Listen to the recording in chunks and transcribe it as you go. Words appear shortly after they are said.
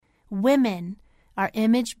Women are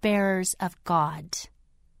image bearers of God.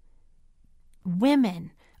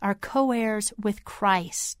 Women are co-heirs with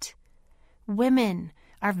Christ. Women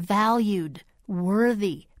are valued,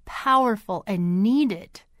 worthy, powerful, and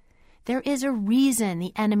needed. There is a reason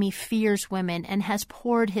the enemy fears women and has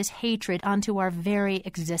poured his hatred onto our very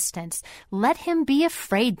existence. Let him be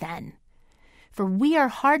afraid then. For we are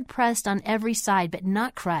hard-pressed on every side, but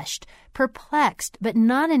not crushed, perplexed, but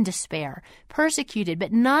not in despair, persecuted,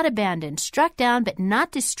 but not abandoned, struck down, but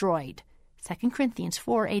not destroyed. 2 Corinthians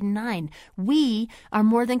 4:8-9. We are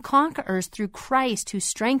more than conquerors through Christ who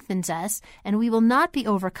strengthens us, and we will not be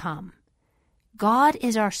overcome. God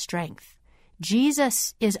is our strength.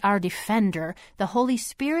 Jesus is our defender. The Holy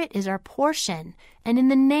Spirit is our portion. And in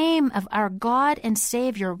the name of our God and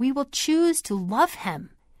Savior, we will choose to love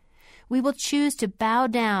him. We will choose to bow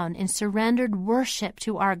down in surrendered worship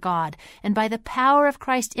to our God. And by the power of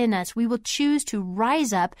Christ in us, we will choose to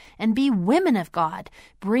rise up and be women of God,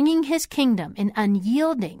 bringing his kingdom in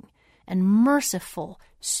unyielding and merciful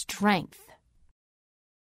strength.